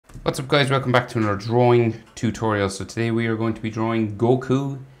What's up guys, welcome back to another drawing tutorial. So today we are going to be drawing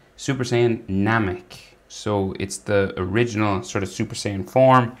Goku Super Saiyan Namek. So it's the original sort of Super Saiyan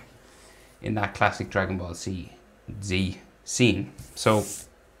form in that classic Dragon Ball Z scene. So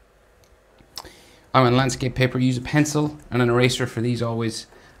I'm on landscape paper, use a pencil and an eraser for these always,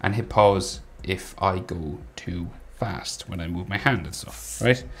 and hit pause if I go too fast when I move my hand and stuff,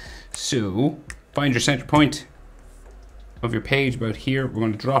 right? So find your center point of your page about here. We're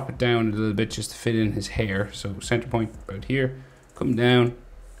going to drop it down a little bit just to fit in his hair. So center point about here, come down,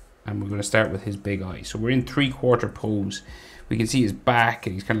 and we're going to start with his big eye. So we're in 3/4 pose. We can see his back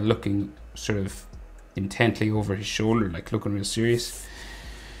and he's kind of looking sort of intently over his shoulder, like looking real serious.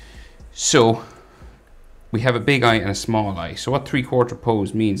 So we have a big eye and a small eye. So what 3/4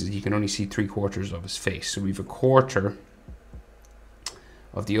 pose means is you can only see 3/4 of his face. So we have a quarter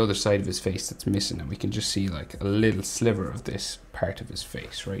of the other side of his face that's missing, and we can just see like a little sliver of this part of his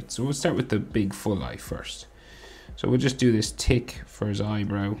face, right? So we'll start with the big full eye first. So we'll just do this tick for his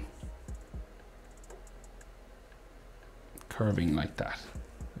eyebrow, curving like that.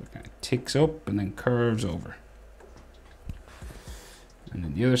 So it kind of ticks up and then curves over. And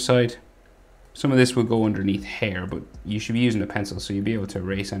then the other side, some of this will go underneath hair, but you should be using a pencil so you'll be able to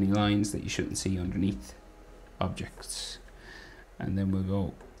erase any lines that you shouldn't see underneath objects. And then we'll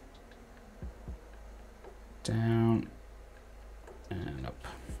go down and up.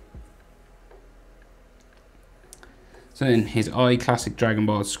 So then his eye, classic Dragon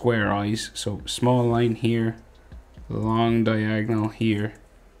Ball square eyes. So small line here, long diagonal here,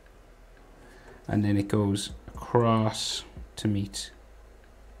 and then it goes across to meet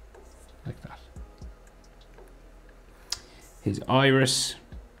like that. His iris,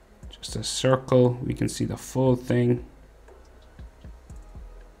 just a circle, we can see the full thing.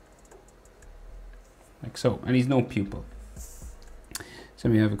 Like so, and he's no pupil. So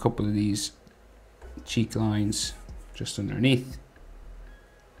we have a couple of these cheek lines just underneath.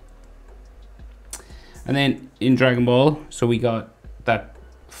 And then in Dragon Ball, so we got that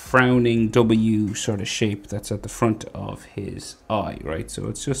frowning W sort of shape that's at the front of his eye, right? So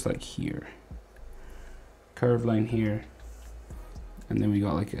it's just like here. Curved line here. And then we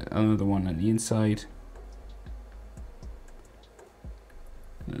got like another one on the inside.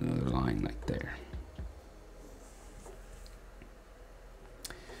 And another line like there.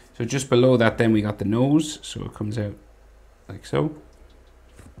 So just below that then we got the nose, so it comes out like so.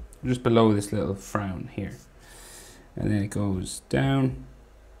 Just below this little frown here. And then it goes down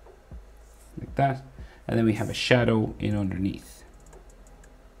like that. And then we have a shadow in underneath.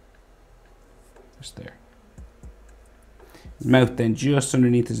 Just there. His mouth then just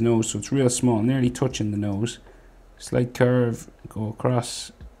underneath his nose, so it's real small, nearly touching the nose. Slight curve, go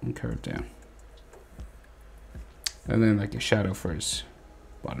across and curve down. And then like a shadow for his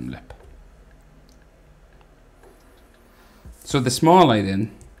bottom lip. So the small eye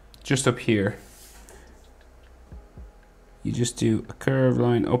then, just up here, you just do a curved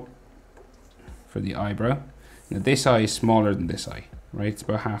line up for the eyebrow. Now this eye is smaller than this eye, right? It's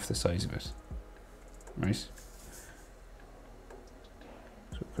about half the size of it, right?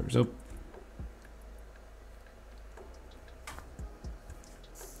 So it curves up.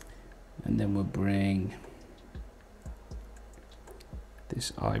 And then we'll bring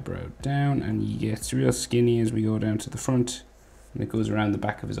this eyebrow down, and he gets real skinny as we go down to the front, and it goes around the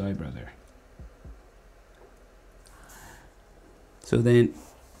back of his eyebrow there. So then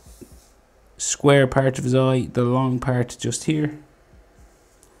square part of his eye, the long part just here,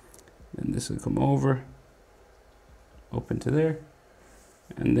 and this will come over up into there,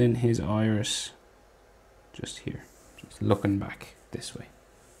 and then his iris just here, just looking back this way.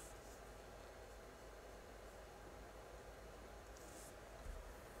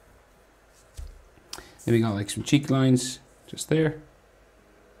 Then we got like some cheek lines just there.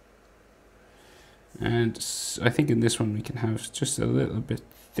 And I think in this one we can have just a little bit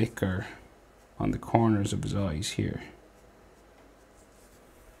thicker on the corners of his eyes here.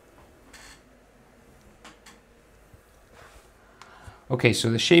 Okay,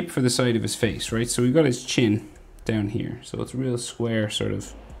 so the shape for the side of his face, right? So we've got his chin down here. So it's a real square sort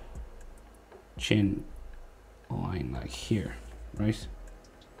of chin line like here, right?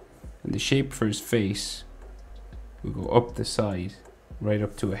 And the shape for his face will go up the side, right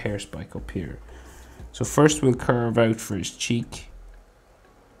up to a hair spike up here. So first we'll curve out for his cheek,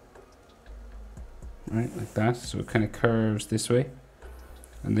 right, like that. So it kind of curves this way,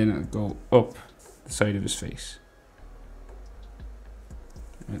 and then it'll go up the side of his face,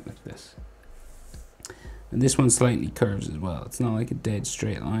 right, like this. And this one slightly curves as well. It's not like a dead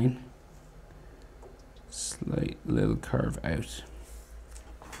straight line. Slight little curve out.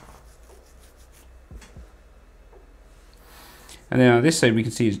 And then on this side we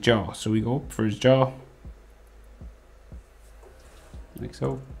can see his jaw. So we go up for his jaw, like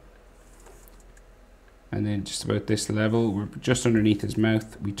so. And then just about this level, we're just underneath his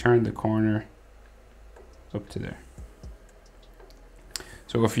mouth. We turn the corner up to there.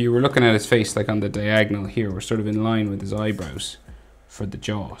 So if you were looking at his face like on the diagonal here, we're sort of in line with his eyebrows for the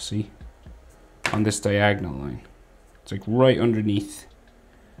jaw, see? On this diagonal line. It's like right underneath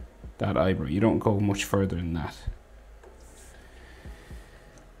that eyebrow. You don't go much further than that.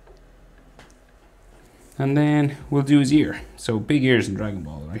 And then we'll do his ear. So big ears in Dragon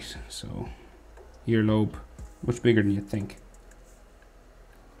Ball, right? So earlobe, much bigger than you'd think.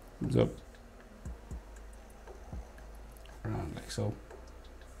 Comes up. Around like so.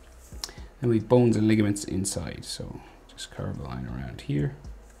 And we've bones and ligaments inside. So just curve a line around here.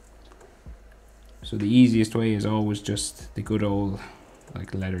 So the easiest way is always just the good old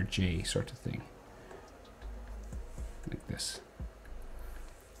like letter J sort of thing. Like this.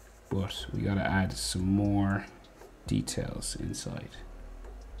 But we gotta add some more details inside.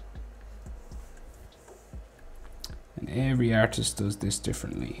 And every artist does this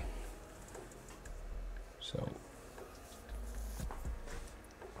differently. So,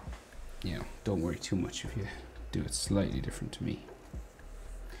 you know, don't worry too much if you do it slightly different to me.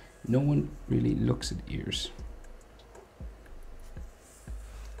 No one really looks at ears.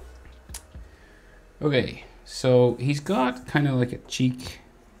 Okay, so he's got kind of like a cheek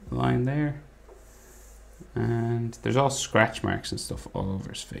line there, and there's all scratch marks and stuff all over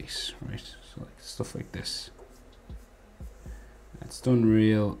his face, right? So like stuff like this. It's done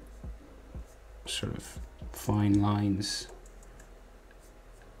real sort of fine lines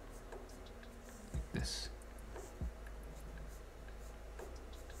like this,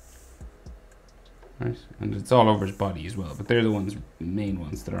 right? And it's all over his body as well, but they're the main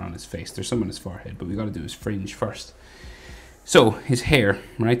ones that are on his face. There's some on his forehead, but we got to do his fringe first. So his hair,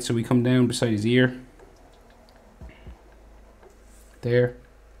 right? So we come down beside his ear there,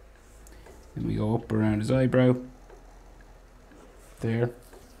 and we go up around his eyebrow there.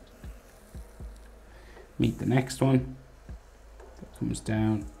 Meet the next one that comes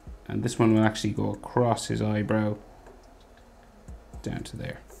down, and this one will actually go across his eyebrow down to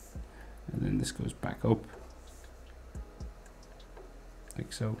there, and then this goes back up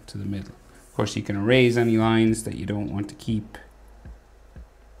like so to the middle. Of course, you can erase any lines that you don't want to keep,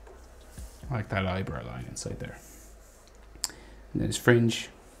 like that eyebrow line inside there. And then his fringe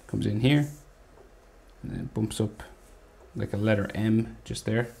comes in here, and then bumps up like a letter M just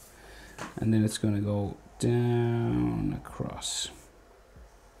there. And then it's going to go down across,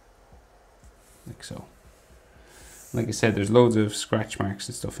 like so. Like I said, there's loads of scratch marks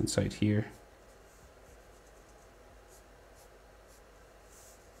and stuff inside here.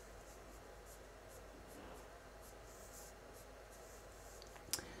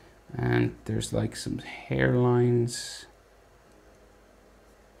 And there's like some hairlines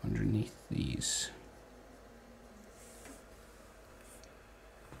underneath these.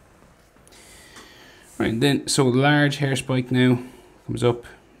 Right, then, so large hair spike now comes up.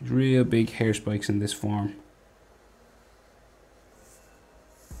 Real big hair spikes in this form.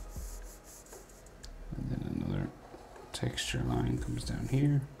 And then another texture line comes down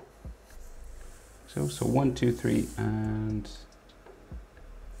here. So 1, 2, 3, and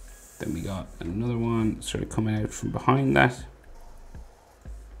then we got another one sort of coming out from behind that.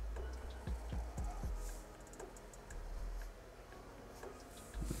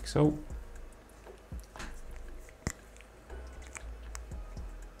 Like so.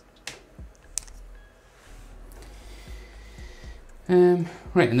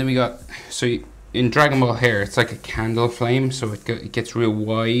 Right, and then we got, so in Dragon Ball hair, it's like a candle flame, so it gets real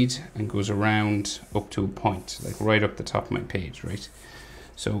wide and goes around up to a point, like right up the top of my page, right?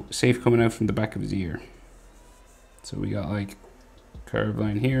 So safe coming out from the back of his ear. So we got like curve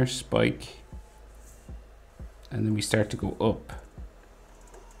line here, spike, and then we start to go up,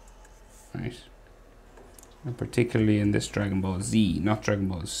 right? And particularly in this Dragon Ball Z, not Dragon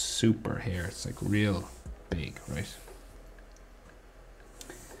Ball Super hair, it's like real big, right?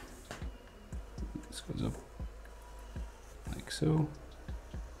 This goes up like so,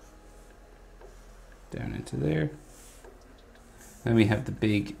 down into there. Then we have the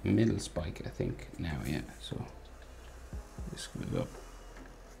big middle spike, I think, now, yeah. So this goes up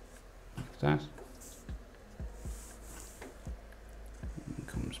like that. And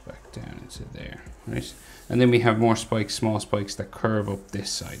comes back down into there, right? And then we have more spikes, small spikes that curve up this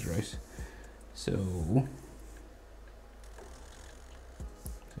side, right? So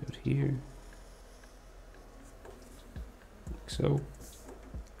out here, like so.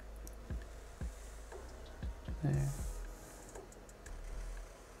 There.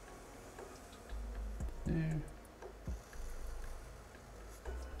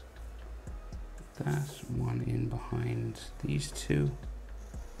 these two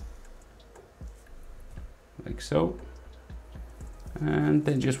like so, and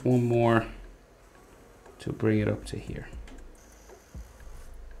then just one more to bring it up to here.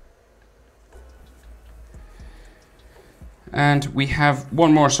 And we have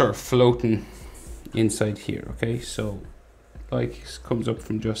one more sort of floating inside here, okay? So like comes up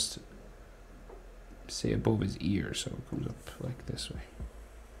from just say above his ear, so it comes up like this way.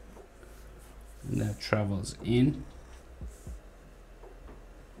 And that travels in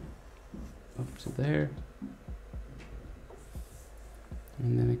up to there.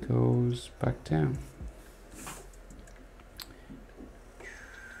 And then it goes back down.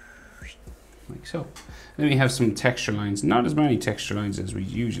 Like so. Then we have some texture lines. Not as many texture lines as we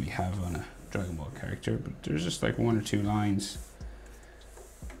usually have on a Dragon Ball character, but there's just like 1 or 2 lines.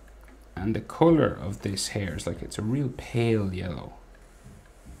 And the color of this hair is like, it's a real pale yellow.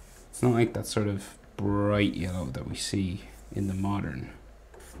 It's not like that sort of bright yellow that we see in the modern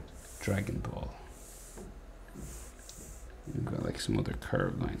Dragon Ball. We've got like some other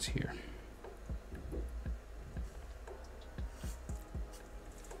curved lines here.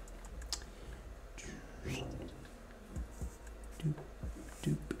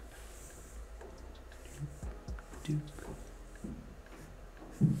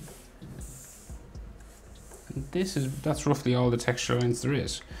 And that's roughly all the texture lines there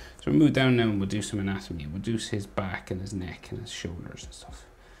is. So we'll move down now and we'll do some anatomy. We'll do his back and his neck and his shoulders and stuff.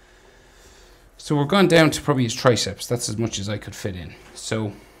 So we're going down to probably his triceps. That's as much as I could fit in.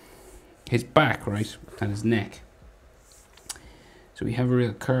 So his back, right, and his neck. So we have a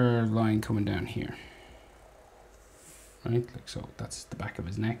real curved line coming down here. Right, like so. That's the back of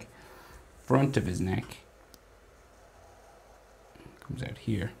his neck. Front of his neck comes out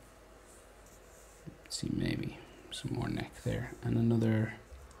here. Let's see, maybe some more neck there. And another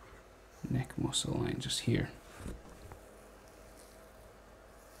neck muscle line just here.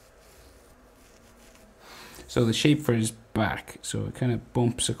 So the shape for his back, so it kind of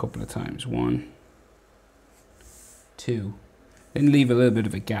bumps a couple of times. 1, 2. Then leave a little bit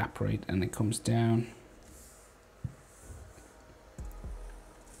of a gap, right? And it comes down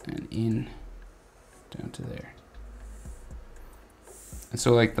and in, down to there. And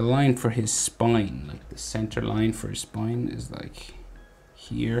so like the line for his spine, like the center line for his spine is like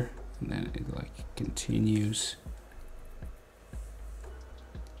here, and then it like continues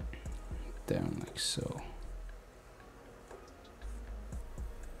down like so.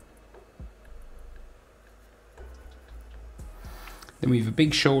 Then we have a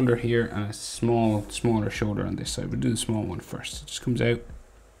big shoulder here and a smaller shoulder on this side. We'll do the small one first. It just comes out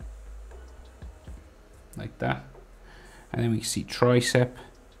like that. And then we can see tricep.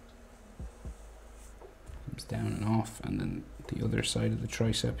 Comes down and off. And then the other side of the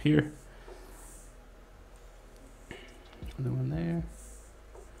tricep here. Another one there.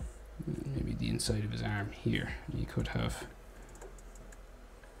 And maybe the inside of his arm here. You could have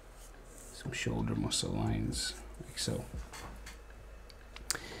some shoulder muscle lines like so.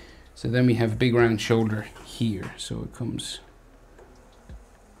 So then we have a big round shoulder here, so it comes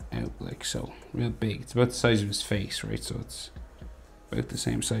out like so, real big. It's about the size of his face, right? So it's about the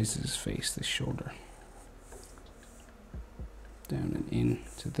same size as his face, this shoulder. Down and in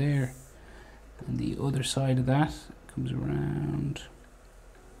to there. And the other side of that comes around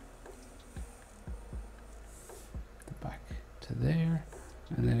the back to there.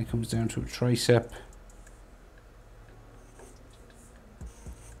 And then it comes down to a tricep.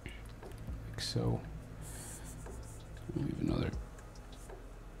 So we have another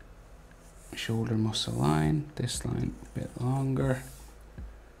shoulder muscle line, this line a bit longer,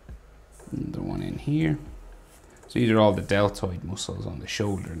 another one in here. So these are all the deltoid muscles on the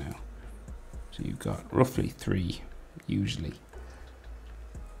shoulder now. So you've got roughly 3 usually.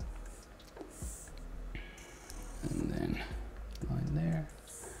 And then line there,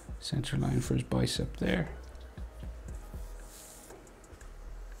 center line for his bicep there.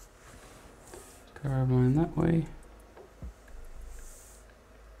 Curve line that way,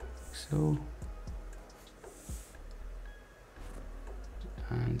 so,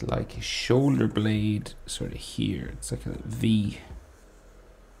 and like his shoulder blade sort of here, it's like a V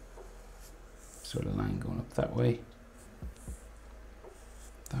sort of line going up that way,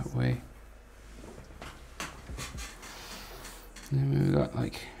 and then we've got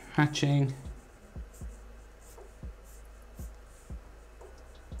like hatching.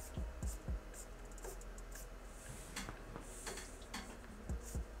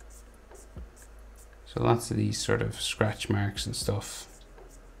 So lots of these sort of scratch marks and stuff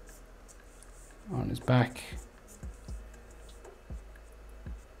on his back.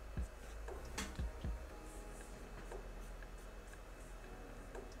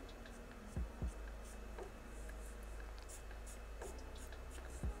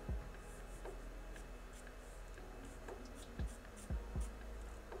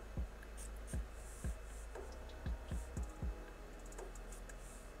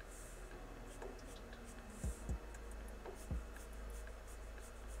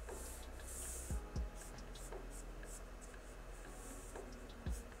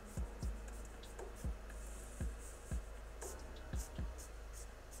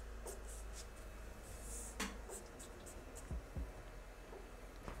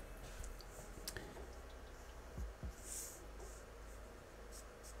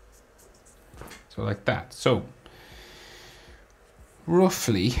 So like that. So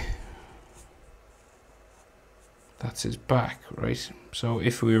roughly that's his back, right? So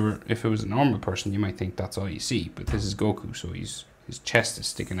if it was a normal person, you might think that's all you see, but this is Goku, so his chest is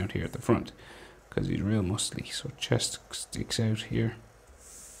sticking out here at the front because he's real muscly. So chest sticks out here.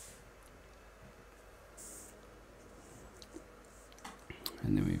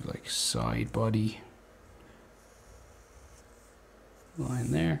 And then we've like side body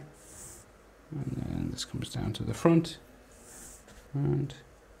line there. And then this comes down to the front. And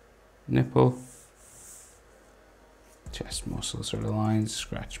nipple. Chest muscle sort of lines,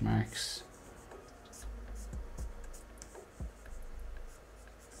 scratch marks.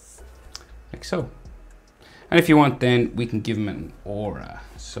 Like so. And if you want, then we can give him an aura.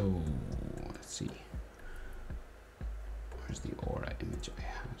 So let's see. Where's the aura image I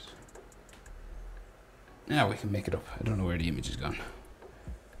had? Now we can make it up. I don't know where the image is gone.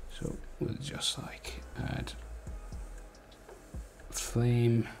 So we'll just like add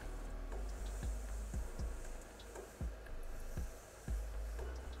flame.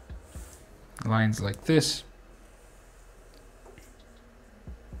 Lines like this.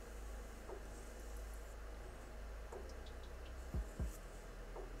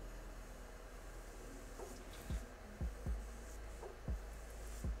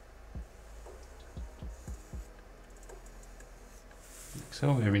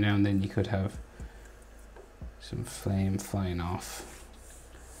 So every now and then you could have some flame flying off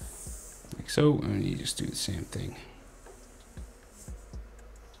like so, and you just do the same thing.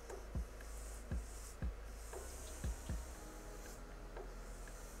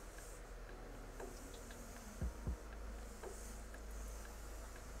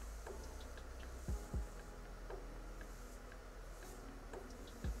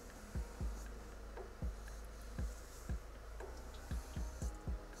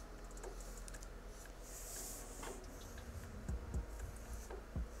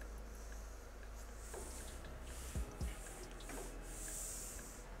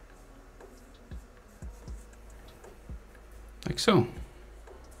 Like so.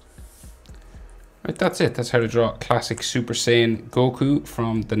 Right, that's it. That's how to draw classic Super Saiyan Goku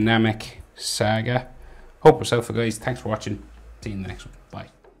from the Namek Saga. Hope it was helpful, guys. Thanks for watching. See you in the next one.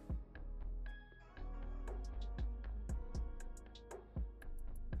 Bye.